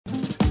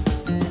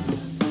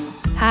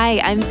Hi,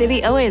 I'm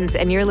Zibby Owens,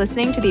 and you're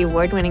listening to the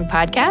award-winning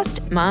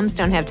podcast, Moms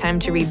Don't Have Time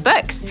to Read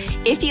Books.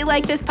 If you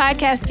like this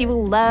podcast, you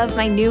will love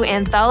my new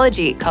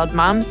anthology called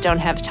Moms Don't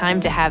Have Time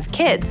to Have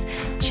Kids.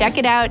 Check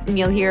it out, and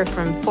you'll hear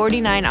from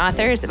 49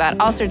 authors about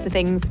all sorts of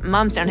things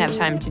moms don't have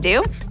time to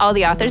do. All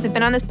the authors have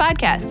been on this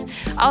podcast.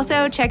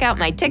 Also, check out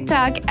my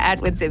TikTok,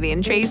 @with Zibby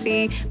and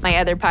Tracy, my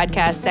other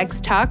podcast, Sex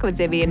Talk with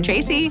Zibby and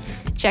Tracy.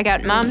 Check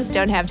out Moms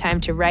Don't Have Time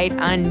to Write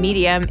on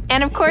Medium.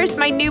 And of course,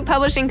 my new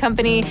publishing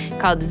company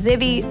called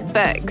Zibby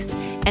Books.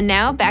 And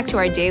now back to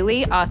our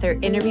daily author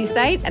interview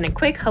site and a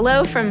quick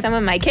hello from some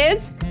of my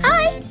kids.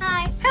 Hi.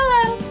 Hi.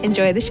 Hello.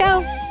 Enjoy the show.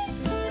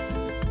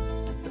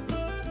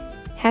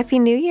 Happy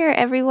New Year,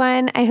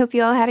 everyone. I hope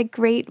you all had a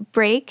great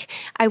break.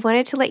 I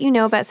wanted to let you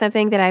know about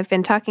something that I've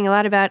been talking a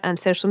lot about on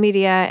social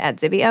media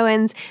 @Zibby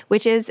Owens,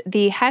 which is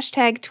the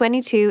hashtag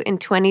 22 in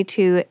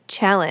 22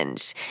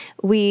 challenge.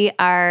 We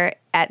are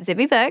at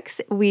Zibby Books.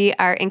 We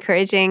are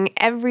encouraging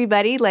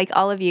everybody, like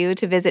all of you,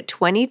 to visit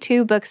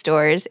 22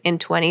 bookstores in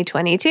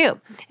 2022.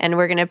 And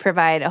we're going to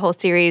provide a whole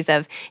series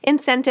of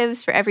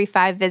incentives for every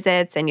 5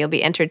 visits, and you'll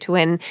be entered to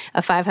win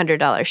a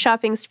 $500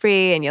 shopping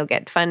spree, and you'll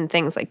get fun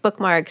things like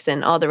bookmarks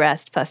and all the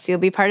rest. Plus, you'll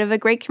be part of a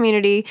great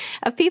community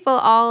of people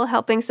all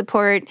helping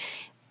support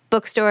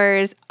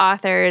bookstores,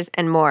 authors,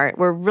 and more.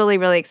 We're really,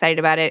 really excited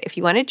about it. If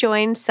you want to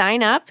join,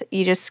 sign up.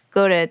 You just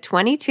go to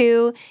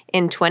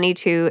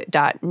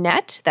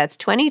 22in22.net. That's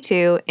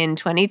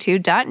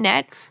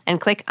 22in22.net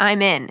and click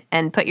I'm in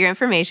and put your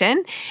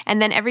information.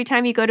 And then every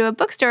time you go to a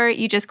bookstore,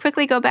 you just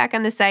quickly go back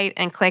on the site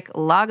and click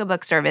log a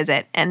bookstore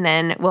visit. And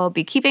then we'll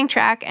be keeping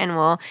track and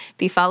we'll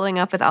be following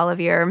up with all of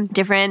your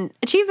different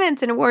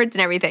achievements and awards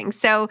and everything.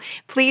 So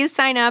please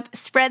sign up,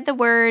 spread the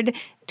word.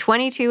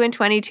 22 in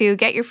 22,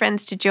 get your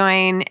friends to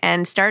join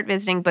and start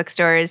visiting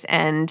bookstores,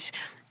 and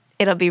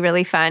it'll be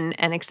really fun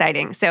and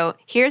exciting. So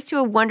here's to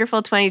a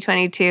wonderful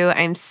 2022.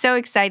 I'm so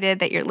excited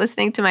that you're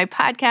listening to my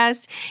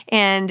podcast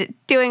and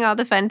doing all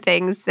the fun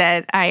things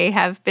that I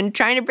have been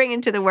trying to bring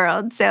into the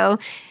world. So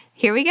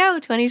here we go,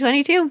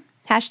 2022,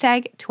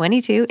 hashtag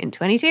 22 in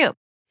 22.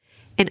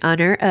 In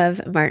honor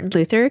of Martin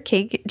Luther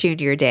King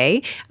Jr.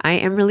 Day, I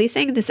am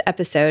releasing this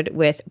episode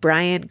with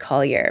Bryan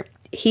Collier.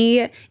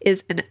 He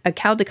is a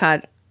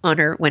Caldecott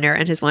Honor winner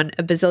and has won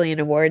a bazillion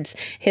awards.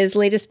 His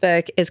latest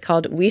book is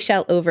called We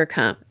Shall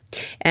Overcome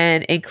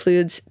and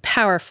includes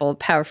powerful,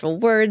 powerful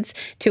words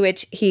to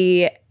which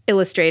he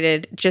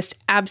illustrated just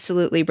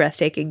absolutely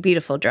breathtaking,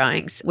 beautiful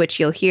drawings, which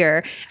you'll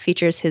hear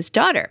features his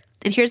daughter.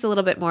 And here's a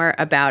little bit more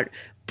about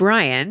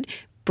Bryan.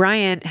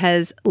 Bryan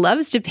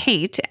loves to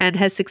paint and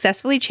has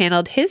successfully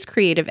channeled his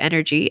creative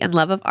energy and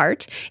love of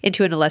art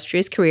into an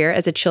illustrious career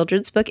as a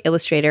children's book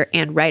illustrator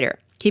and writer.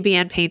 He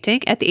began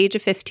painting at the age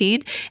of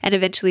 15 and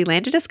eventually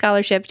landed a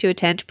scholarship to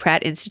attend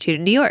Pratt Institute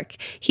in New York.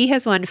 He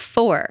has won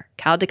 4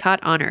 Caldecott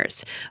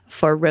honors: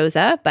 for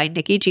Rosa by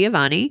Nikki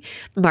Giovanni,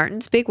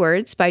 Martin's Big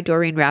Words by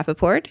Doreen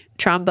Rappaport,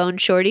 Trombone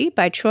Shorty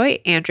by Troy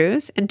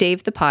Andrews, and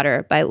Dave the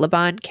Potter by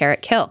Laban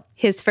Carrick Hill.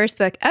 His first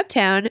book,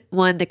 Uptown,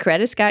 won the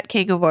Coretta Scott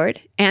King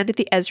Award and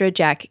the Ezra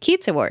Jack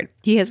Keats Award.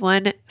 He has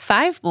won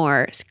 5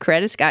 more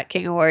Coretta Scott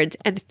King Awards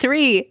and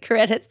 3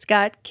 Coretta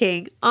Scott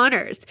King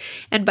honors.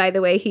 And by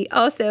the way, he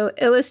also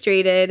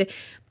illustrated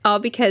All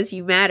Because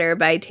You Matter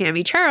by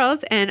Tammy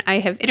Charles, and I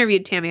have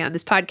interviewed Tammy on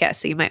this podcast,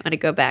 so you might want to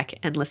go back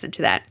and listen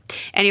to that.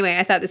 Anyway,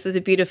 I thought this was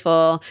a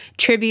beautiful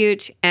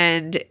tribute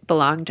and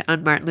belonged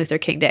on Martin Luther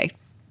King Day.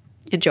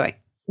 Enjoy.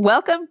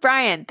 Welcome,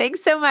 Bryan.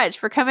 Thanks so much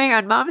for coming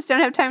on Moms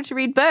Don't Have Time to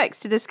Read Books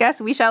to discuss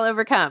We Shall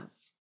Overcome.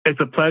 It's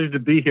a pleasure to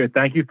be here.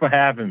 Thank you for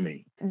having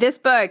me. This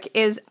book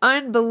is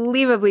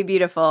unbelievably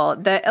beautiful.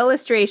 The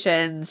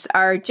illustrations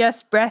are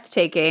just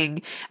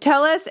breathtaking.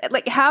 Tell us,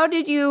 how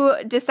did you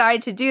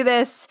decide to do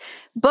this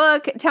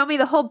book? Tell me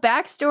the whole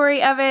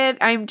backstory of it.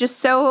 I'm just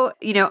so,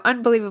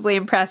 unbelievably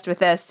impressed with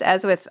this,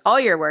 as with all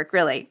your work,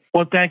 really.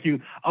 Well, thank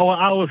you. Oh,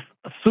 I was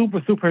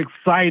super, super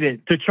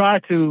excited to try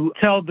to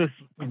tell this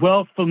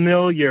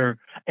well-familiar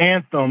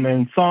anthem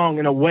and song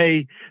in a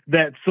way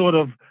that sort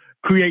of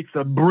creates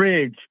a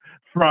bridge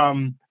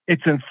from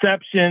its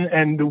inception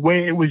and the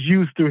way it was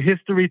used through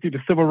history, through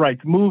the civil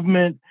rights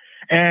movement,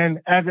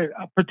 and as it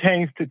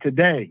pertains to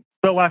today.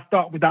 So I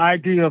start with the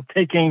idea of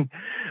taking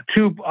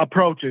 2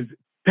 approaches: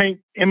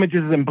 paint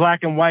images in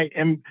black and white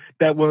and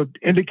that will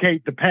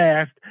indicate the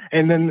past,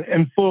 and then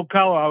in full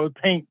color, I would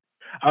paint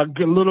a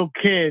little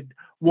kid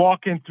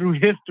walking through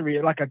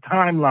history like a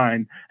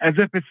timeline, as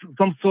if it's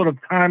some sort of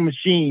time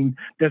machine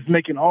that's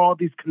making all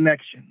these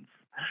connections.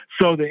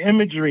 So the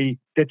imagery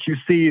that you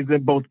see is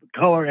in both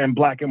color and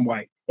black and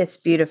white. It's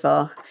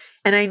beautiful.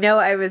 And I know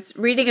I was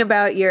reading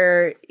about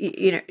your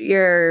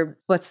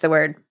what's the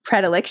word,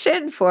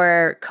 predilection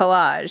for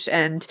collage.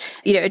 And,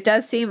 it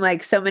does seem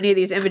like so many of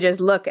these images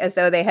look as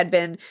though they had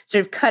been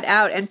sort of cut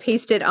out and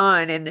pasted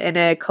on in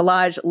a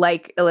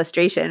collage-like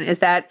illustration. Is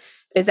that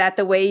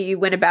the way you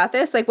went about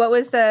this?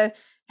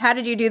 How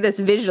did you do this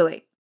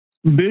visually?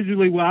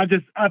 Visually, well,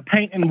 I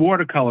paint in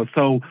watercolor.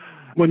 So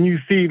when you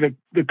see the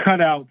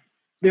cutouts,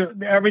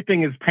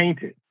 everything is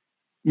painted.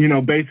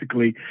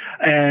 basically.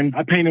 And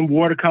I paint in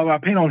watercolor. I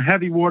paint on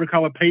heavy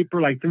watercolor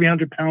paper, like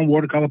 300-pound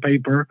watercolor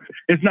paper.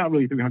 It's not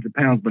really 300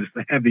 pounds, but it's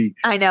a heavy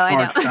I know.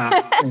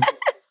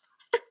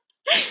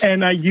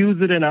 And I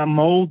use it and I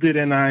mold it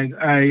and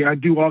I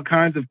do all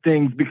kinds of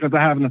things because I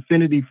have an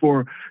affinity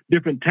for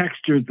different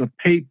textures of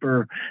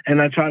paper.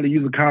 And I try to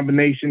use a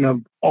combination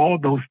of all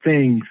those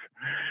things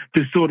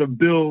to sort of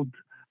build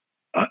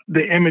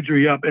the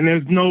imagery up. And I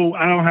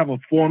don't have a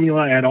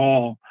formula at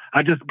all.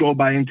 I just go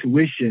by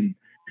intuition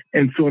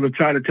and sort of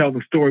try to tell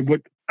the story,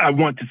 what I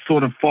want to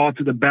sort of fall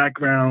to the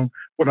background,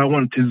 what I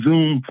want to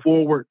zoom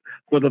forward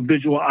for the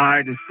visual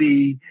eye to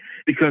see,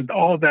 because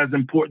all of that is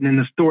important in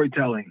the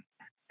storytelling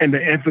and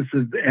the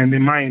emphasis and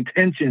in my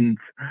intentions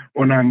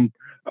when I'm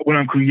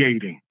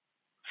creating.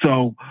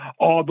 So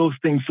all those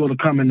things sort of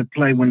come into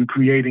play when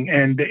creating.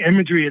 And the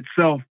imagery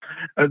itself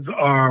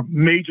are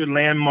major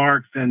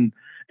landmarks and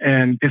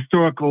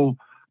historical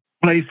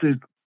places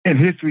in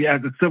history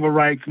as the civil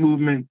rights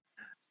movement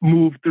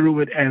moved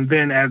through it, and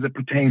then as it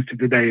pertains to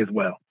today as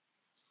well.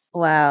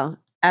 Wow.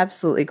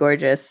 Absolutely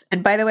gorgeous.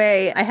 And by the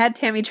way, I had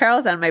Tammy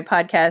Charles on my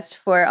podcast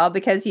for All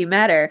Because You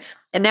Matter.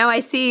 And now I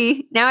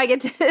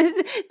get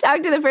to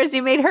talk to the person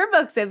who made her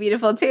book so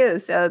beautiful too.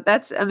 So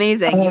that's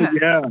amazing.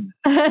 Yeah.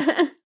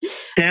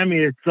 Tammy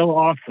is so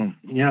awesome.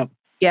 Yep.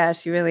 Yeah,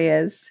 she really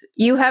is.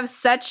 You have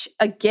such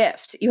a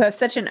gift. You have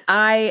such an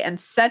eye and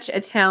such a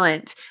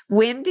talent.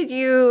 When did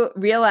you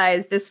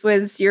realize this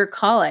was your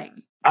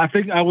calling? I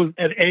think I was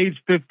at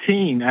age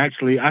 15,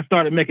 actually. I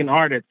started making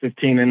art at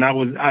 15, and I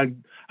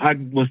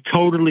was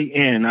totally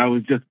in. I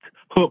was just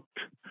hooked.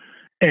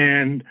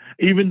 And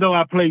even though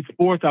I played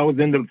sports, I was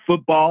into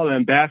football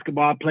and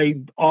basketball. I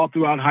played all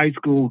throughout high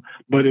school,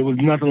 but it was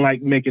nothing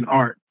like making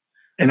art.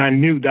 And I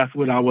knew that's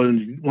what I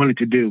wanted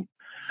to do.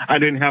 I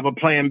didn't have a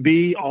plan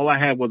B. All I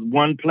had was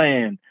one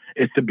plan,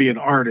 is to be an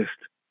artist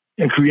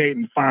and create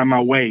and find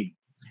my way.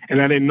 And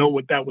I didn't know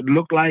what that would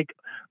look like.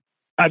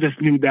 I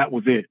just knew that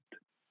was it.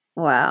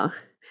 Wow.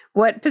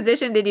 What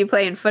position did you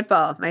play in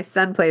football? My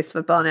son plays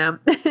football now.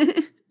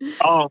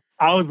 Oh,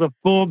 I was a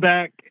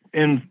fullback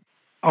on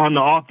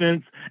the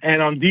offense,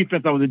 and on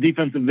defense, I was a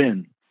defensive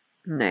end.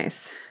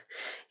 Nice.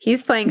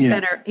 He's playing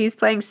center. He's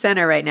playing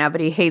center right now, but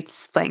he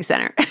hates playing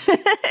center.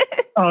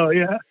 Oh,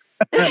 yeah.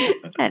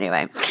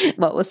 Anyway,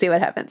 well, we'll see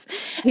what happens.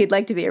 He'd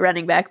like to be a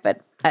running back,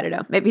 but I don't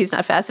know. Maybe he's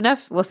not fast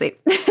enough. We'll see.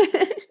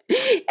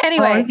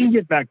 Anyway. He can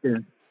get back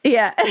there.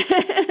 Yeah.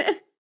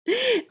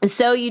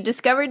 So you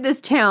discovered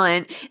this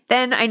talent.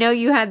 Then I know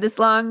you had this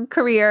long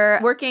career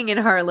working in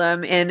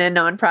Harlem in a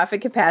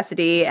nonprofit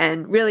capacity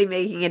and really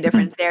making a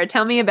difference there.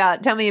 Tell me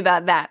about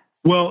that.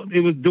 Well,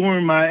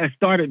 I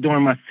started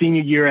during my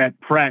senior year at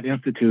Pratt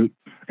Institute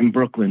in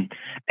Brooklyn.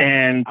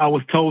 And I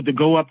was told to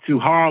go up to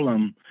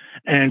Harlem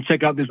and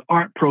check out this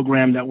art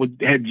program that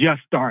had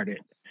just started.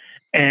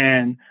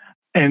 And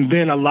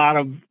then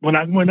when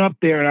I went up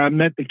there and I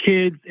met the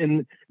kids,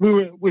 and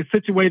we're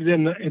situated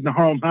in the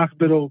Harlem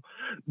Hospital,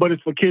 but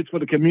it's for kids for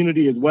the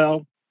community as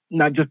well,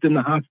 not just in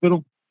the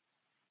hospital.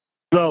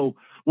 So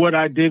what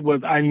I did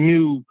was I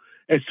knew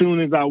as soon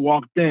as I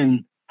walked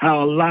in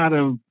how a lot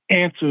of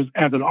answers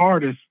as an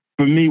artist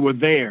for me were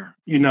there.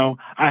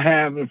 I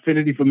have an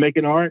affinity for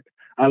making art.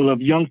 I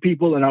love young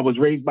people, and I was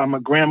raised by my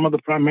grandmother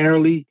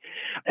primarily.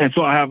 And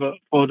so I have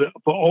for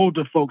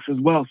older folks as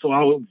well. So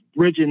I was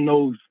bridging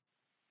those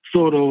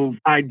sort of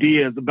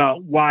ideas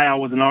about why I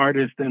was an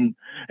artist and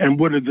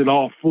what is it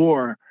all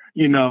for,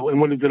 and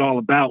what is it all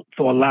about.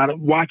 So a lot of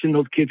watching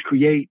those kids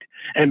create,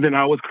 and then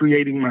I was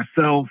creating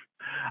myself.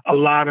 A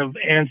lot of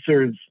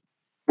answers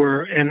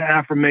and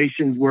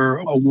affirmations were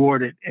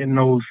awarded in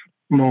those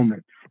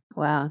moments.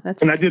 Wow.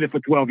 I did it for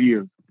 12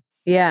 years.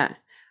 Yeah.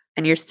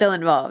 And you're still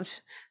involved,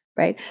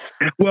 right?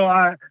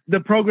 Well, the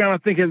program I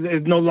think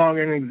is no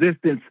longer in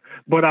existence,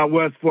 but I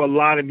was for a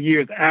lot of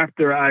years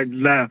after I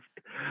left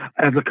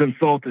as a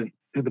consultant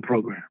to the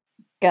program.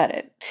 Got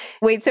it.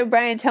 Wait, so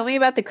Bryan, tell me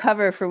about the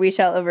cover for We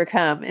Shall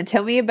Overcome, and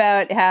tell me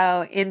about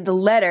how in the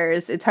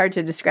letters, it's hard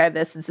to describe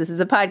this since this is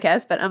a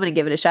podcast, but I'm going to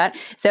give it a shot.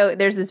 So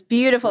there's this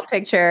beautiful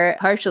picture,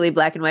 partially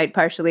black and white,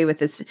 partially with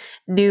this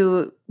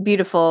new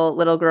beautiful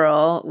little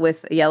girl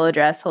with a yellow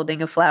dress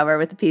holding a flower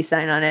with a peace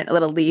sign on it, a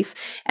little leaf.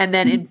 And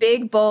then in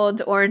big,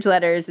 bold orange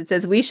letters, it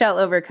says, We Shall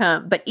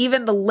Overcome. But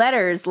even the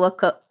letters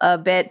look a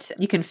bit,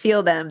 you can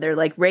feel them. They're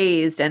like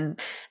raised and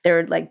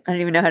they're like, I don't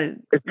even know how to,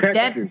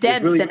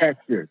 dense really in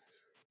textured. it.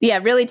 Yeah,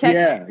 really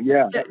textured.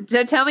 Yeah.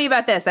 So tell me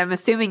about this. I'm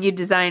assuming you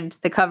designed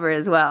the cover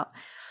as well.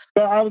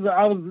 So I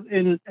was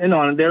in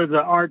on it. There was an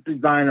art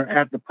designer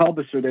at the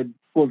publisher that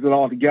pulls it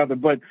all together.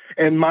 But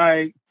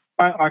my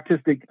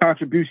artistic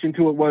contribution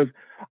to it was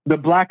the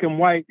black and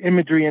white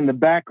imagery in the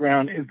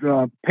background is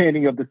a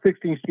painting of the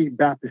 16th Street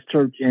Baptist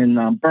Church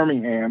in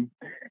Birmingham.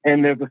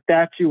 And there's a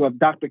statue of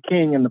Dr.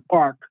 King in the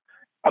park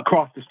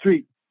across the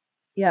street,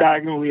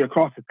 diagonally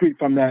across the street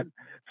from that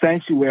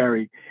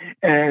sanctuary.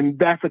 And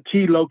that's a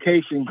key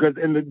location because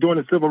during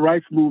the civil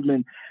rights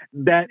movement,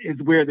 that is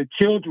where the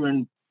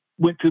children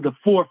went to the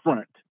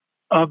forefront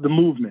of the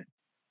movement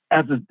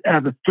as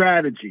a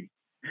strategy.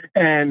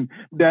 And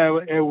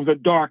it was a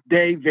dark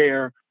day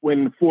there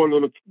when the four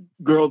little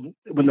girls,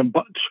 when the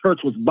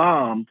church was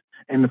bombed,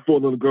 and the four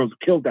little girls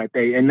were killed that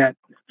day in that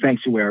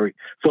sanctuary.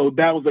 So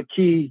that was a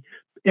key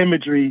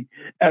imagery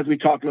as we're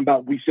talking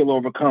about We Shall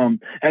Overcome.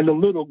 And the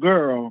little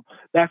girl,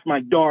 that's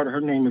my daughter.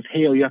 Her name is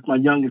Haley. That's my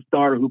youngest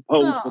daughter who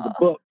posed for the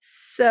book.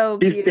 So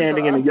beautiful. She's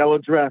standing in a yellow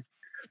dress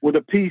with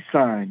a peace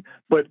sign.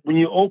 But when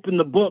you open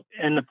the book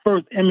and the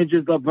first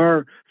images of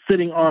her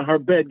sitting on her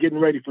bed getting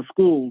ready for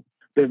school,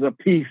 there's a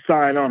peace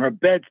sign on her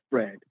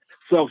bedspread.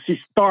 So she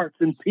starts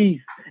in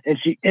peace and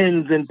she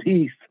ends in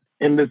peace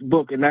in this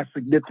book. And that's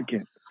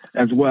significant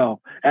as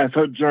well as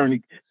her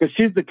journey, because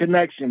she's the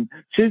connection.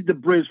 She's the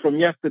bridge from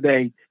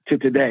yesterday to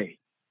today.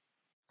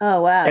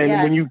 Oh, wow. And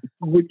yeah.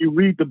 when you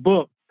read the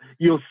book,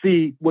 you'll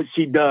see what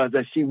she does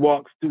as she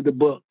walks through the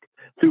book,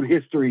 through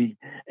history,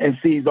 and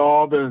sees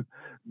all the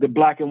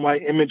black and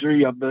white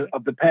imagery of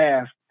the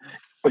past,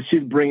 but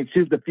she's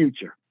the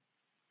future.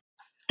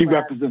 She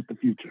represents the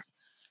future.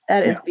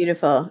 That is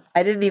beautiful.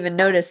 I didn't even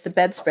notice the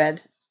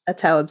bedspread.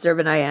 That's how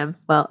observant I am.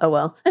 Well, oh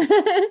well.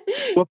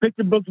 Well,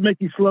 picture books make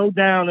you slow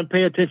down and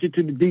pay attention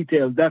to the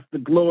details. That's the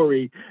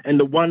glory and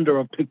the wonder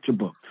of picture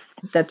books.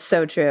 That's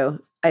so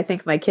true. I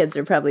think my kids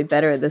are probably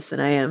better at this than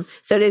I am.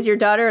 So is your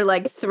daughter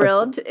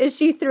thrilled? Is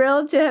she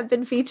thrilled to have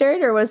been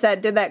featured, or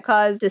did that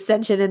cause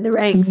dissension in the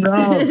ranks?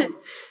 No.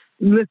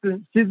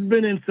 Listen, she's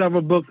been in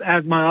several books,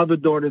 as my other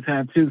daughters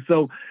have too.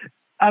 So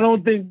I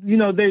don't think,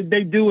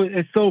 they do it.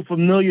 It's so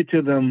familiar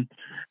to them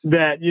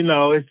that,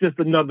 it's just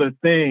another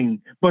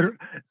thing. But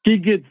she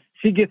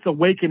gets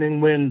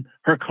awakening when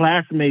her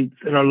classmates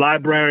and her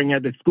librarian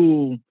at the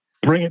school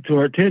bring it to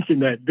her attention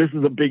that this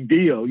is a big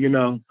deal,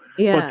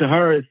 Yeah. But to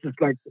her, it's just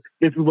like,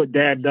 this is what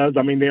Dad does.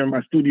 I mean, they're in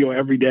my studio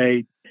every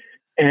day,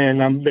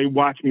 and they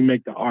watch me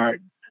make the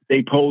art.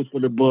 They pose for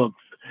the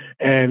books,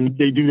 and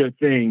they do their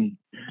thing.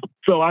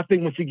 So I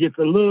think when she gets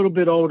a little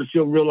bit older,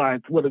 she'll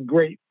realize what a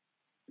great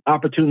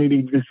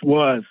opportunity this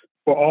was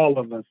for all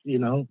of us,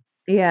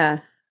 Yeah.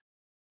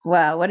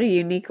 Wow, what a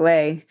unique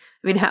way.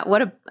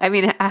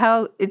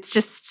 How it's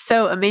just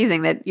so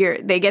amazing that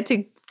they get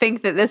to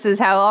think that this is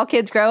how all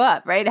kids grow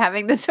up, right?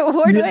 Having this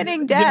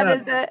award-winning dad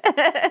as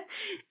a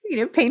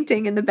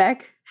painting in the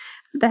back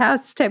of the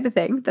house type of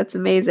thing. That's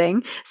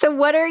amazing. So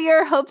what are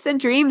your hopes and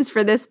dreams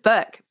for this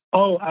book?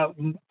 Oh,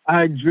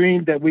 I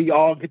dream that we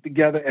all get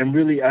together and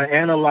really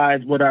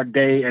analyze what our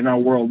day and our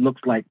world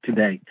looks like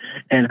today,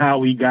 and how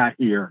we got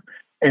here,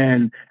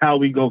 and how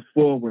we go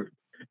forward,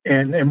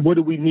 and what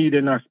do we need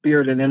in our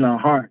spirit and in our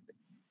heart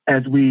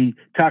as we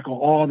tackle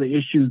all the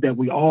issues that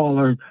we all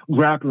are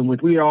grappling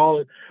with.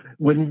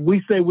 When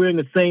we say we're in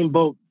the same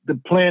boat, the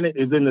planet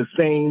is in the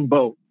same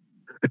boat.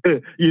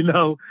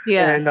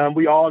 Yeah. And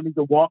we all need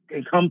to walk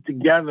and come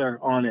together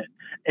on it.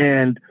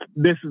 And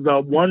this is a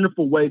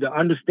wonderful way to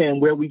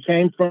understand where we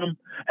came from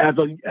as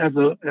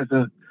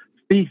a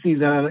species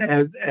and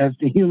as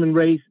the human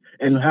race,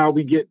 and how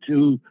we get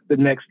to the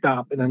next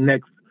stop and the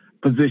next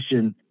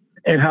position,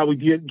 and how we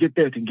get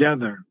there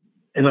together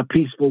in a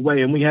peaceful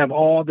way. And we have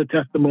all the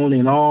testimony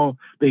and all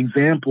the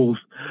examples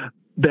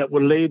that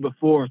were laid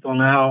before us on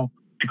how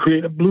to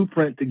create a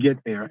blueprint to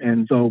get there.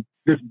 And so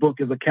this book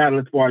is a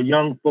catalyst for our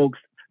young folks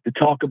to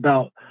talk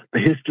about the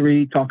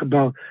history, talk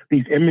about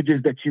these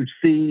images that you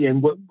see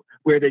and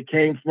where they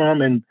came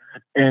from,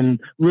 and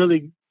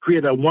really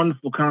create a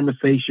wonderful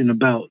conversation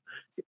about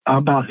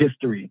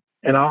history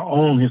and our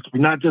own history,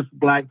 not just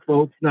Black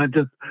folks, not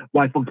just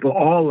white folks, but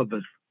all of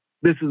us.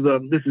 This is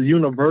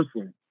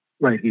universal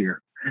right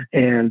here.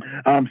 And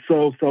I'm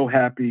so, so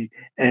happy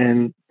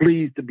and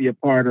pleased to be a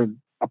part of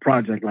a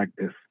project like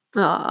this.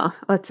 Oh,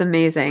 that's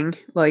amazing.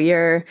 Well,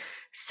 you're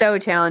so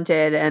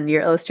talented, and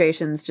your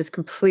illustrations just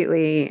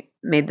completely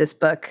made this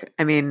book.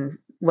 I mean,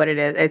 what it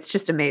is, it's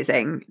just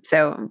amazing.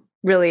 So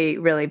really,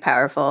 really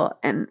powerful,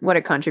 and what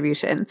a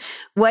contribution.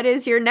 What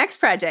is your next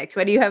project?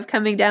 What do you have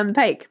coming down the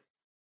pike?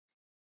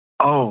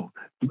 Oh,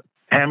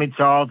 Tammy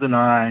Charles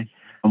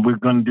and we're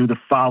going to do the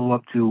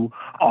follow-up to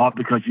All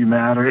Because You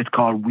Matter. It's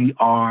called We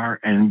Are,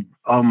 and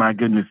oh my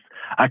goodness,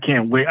 I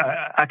can't wait.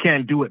 I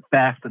can't do it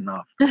fast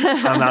enough.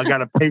 I got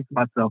to pace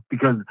myself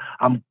because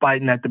I'm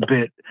fighting at the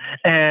bit.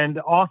 And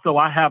also,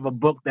 I have a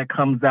book that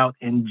comes out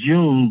in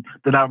June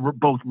that I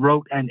both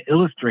wrote and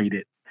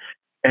illustrated,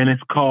 and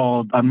it's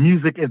called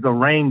Music is a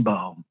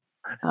Rainbow.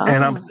 Oh.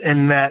 And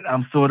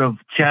I'm sort of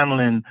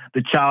channeling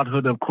the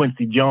childhood of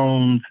Quincy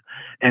Jones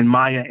and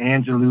Maya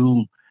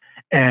Angelou,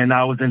 and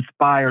I was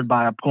inspired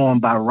by a poem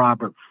by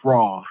Robert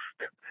Frost.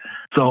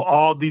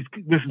 So this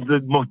is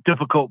the most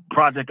difficult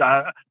project.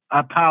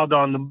 I piled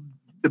on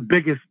the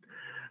biggest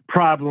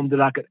problem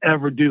that I could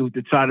ever do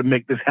to try to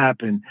make this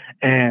happen.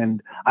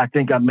 And I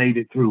think I made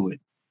it through it.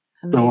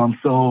 Amazing. So I'm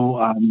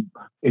so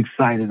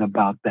excited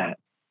about that.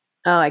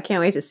 Oh, I can't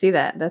wait to see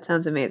that. That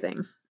sounds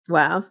amazing.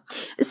 Wow.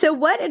 So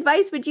what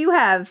advice would you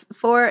have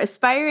for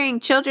aspiring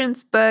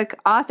children's book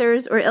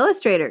authors or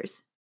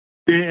illustrators?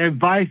 The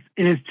advice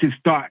is to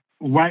start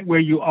right where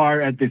you are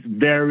at this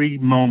very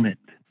moment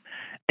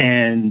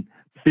and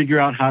Figure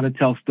out how to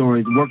tell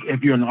stories. Work,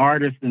 if you're an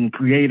artist and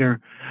creator,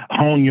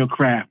 hone your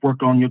craft.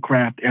 Work on your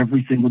craft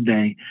every single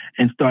day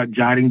and start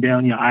jotting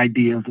down your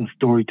ideas and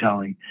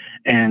storytelling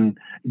and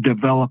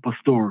develop a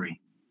story.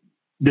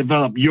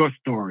 Develop your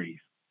stories,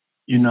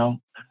 you know?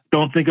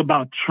 Don't think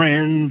about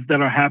trends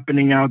that are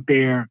happening out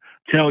there.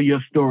 Tell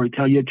your story,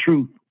 tell your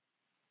truth.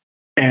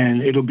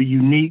 And it'll be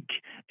unique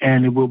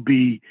and it will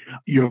be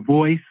your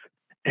voice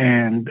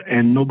and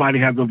nobody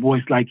has a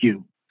voice like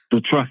you. So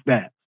trust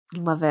that.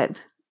 Love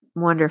it.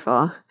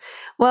 Wonderful.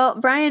 Well,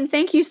 Bryan,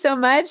 thank you so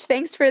much.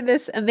 Thanks for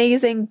this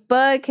amazing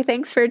book.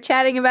 Thanks for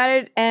chatting about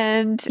it.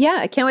 And yeah,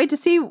 I can't wait to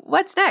see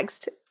what's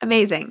next.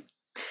 Amazing.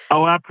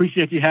 Oh, I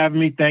appreciate you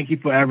having me. Thank you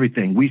for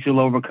everything. We shall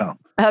overcome.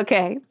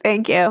 Okay.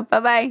 Thank you.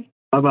 Bye-bye.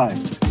 Bye-bye.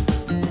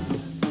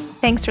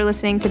 Thanks for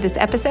listening to this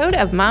episode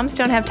of Moms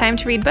Don't Have Time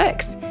to Read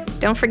Books.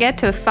 Don't forget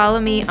to follow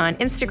me on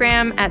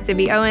Instagram at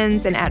Zibby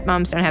Owens and at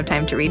Moms Don't Have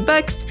Time to Read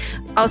Books.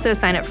 Also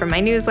sign up for my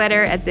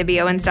newsletter at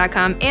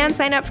zibbyowens.com and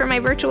sign up for my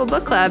virtual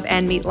book club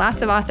and meet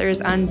lots of authors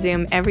on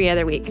Zoom every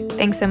other week.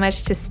 Thanks so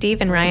much to Steve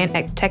and Ryan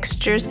at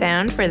Texture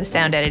Sound for the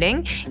sound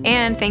editing.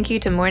 And thank you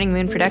to Morning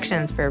Moon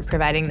Productions for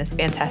providing this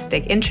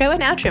fantastic intro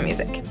and outro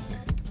music.